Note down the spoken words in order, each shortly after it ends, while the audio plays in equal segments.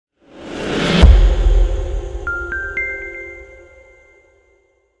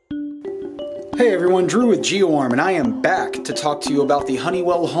Hey everyone, Drew with GeoArm, and I am back to talk to you about the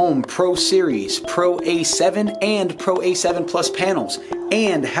Honeywell Home Pro Series, Pro A7 and Pro A7 Plus panels,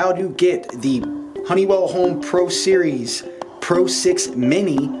 and how to get the Honeywell Home Pro Series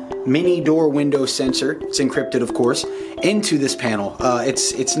PROSIXMINI door window sensor, it's encrypted of course, into this panel.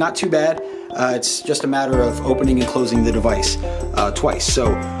 It's not too bad. It's just a matter of opening and closing the device twice.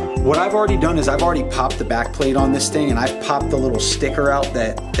 So what I've already done is I've already popped the back plate on this thing, and I've popped the little sticker out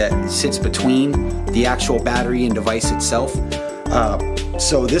that sits between the actual battery and device itself.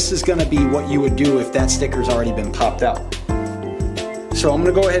 So this is going to be what you would do if that sticker's already been popped out. So I'm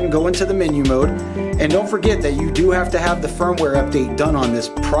going to go ahead and go into the menu mode, and don't forget that you do have to have the firmware update done on this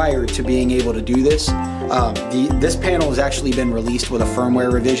prior to being able to do this. This panel has actually been released with a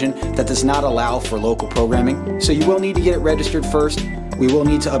firmware revision that does not allow for local programming, so you will need to get it registered first. We will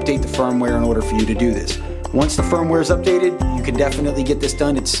need to update the firmware in order for you to do this. Once the firmware is updated, you can definitely get this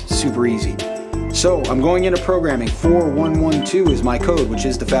done. It's super easy. So I'm going into programming. 4112 is my code, which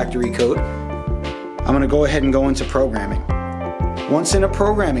is the factory code. I'm going to go ahead and go into programming. Once into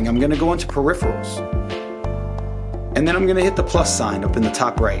programming, I'm going to go into peripherals. And then I'm going to hit the plus sign up in the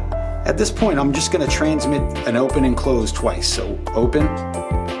top right. At this point, I'm just going to transmit an open and close twice. So open,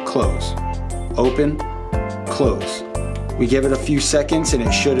 close, open, close. We give it a few seconds and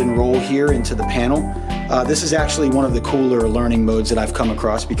it should enroll here into the panel. This is actually one of the cooler learning modes that I've come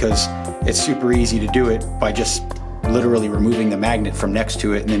across because it's super easy to do it by just literally removing the magnet from next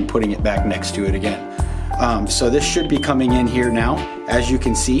to it and then putting it back next to it again. So this should be coming in here now, as you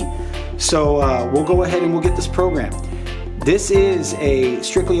can see. So we'll go ahead and we'll get this programmed. This is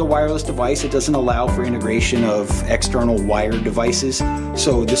strictly a wireless device. It doesn't allow for integration of external wired devices.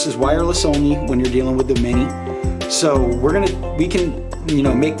 So this is wireless only when you're dealing with the Mini. So we can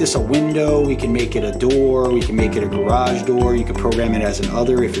make this a window, we can make it a door, we can make it a garage door, you can program it as an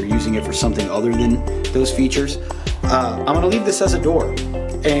other if you're using it for something other than those features. I'm going to leave this as a door,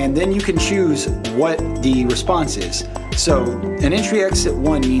 and then you can choose what the response is. So an entry exit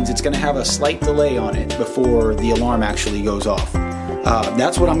 1 means it's going to have a slight delay on it before the alarm actually goes off.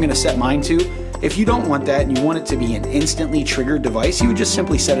 That's what I'm going to set mine to. If you don't want that and you want it to be an instantly triggered device, you would just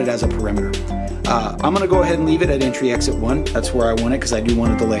simply set it as a perimeter. I'm going to go ahead and leave it at entry exit 1. That's where I want it because I do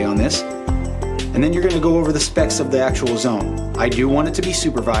want a delay on this. And then you're going to go over the specs of the actual zone. I do want it to be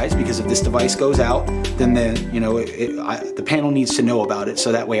supervised because if this device goes out, then the panel needs to know about it,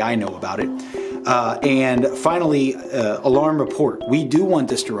 so that way I know about it. And finally, alarm report. We do want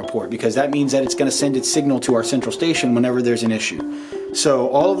this to report because that means that it's going to send its signal to our central station whenever there's an issue. So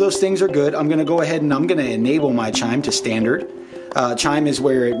all of those things are good. I'm going to go ahead and I'm going to enable my chime to standard. Chime is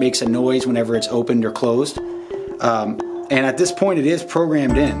where it makes a noise whenever it's opened or closed. And at this point it is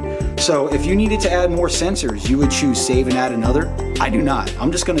programmed in. So if you needed to add more sensors, you would choose save and add another. I do not.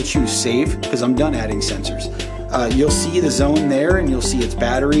 I'm just going to choose save because I'm done adding sensors. You'll see the zone there, and you'll see its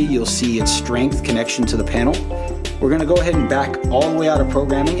battery, you'll see its strength connection to the panel. We're going to go ahead and back all the way out of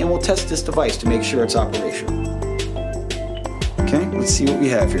programming, and we'll test this device to make sure it's operational. Okay, let's see what we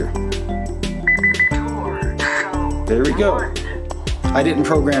have here. There we go. I didn't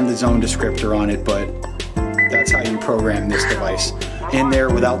program the zone descriptor on it, but that's how you program this device in there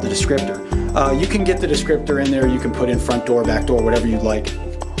without the descriptor. You can get the descriptor in there, you can put in front door, back door, whatever you'd like.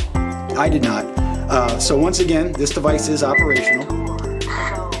 I did not. So once again, this device is operational.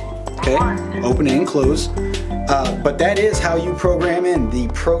 Okay, open and close. But that is how you program in the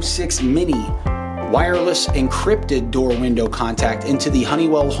PROSIXMINI wireless encrypted door window contact into the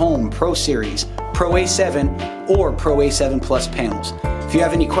Honeywell Home Pro Series, Pro A7 or Pro A7 Plus panels. If you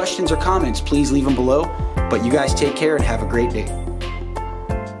have any questions or comments, please leave them below. But you guys take care and have a great day.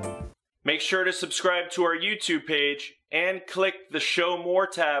 Make sure to subscribe to our YouTube page and click the Show More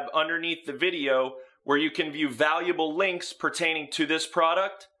tab underneath the video where you can view valuable links pertaining to this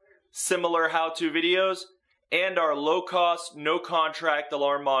product, similar how-to videos, and our low-cost, no-contract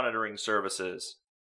alarm monitoring services.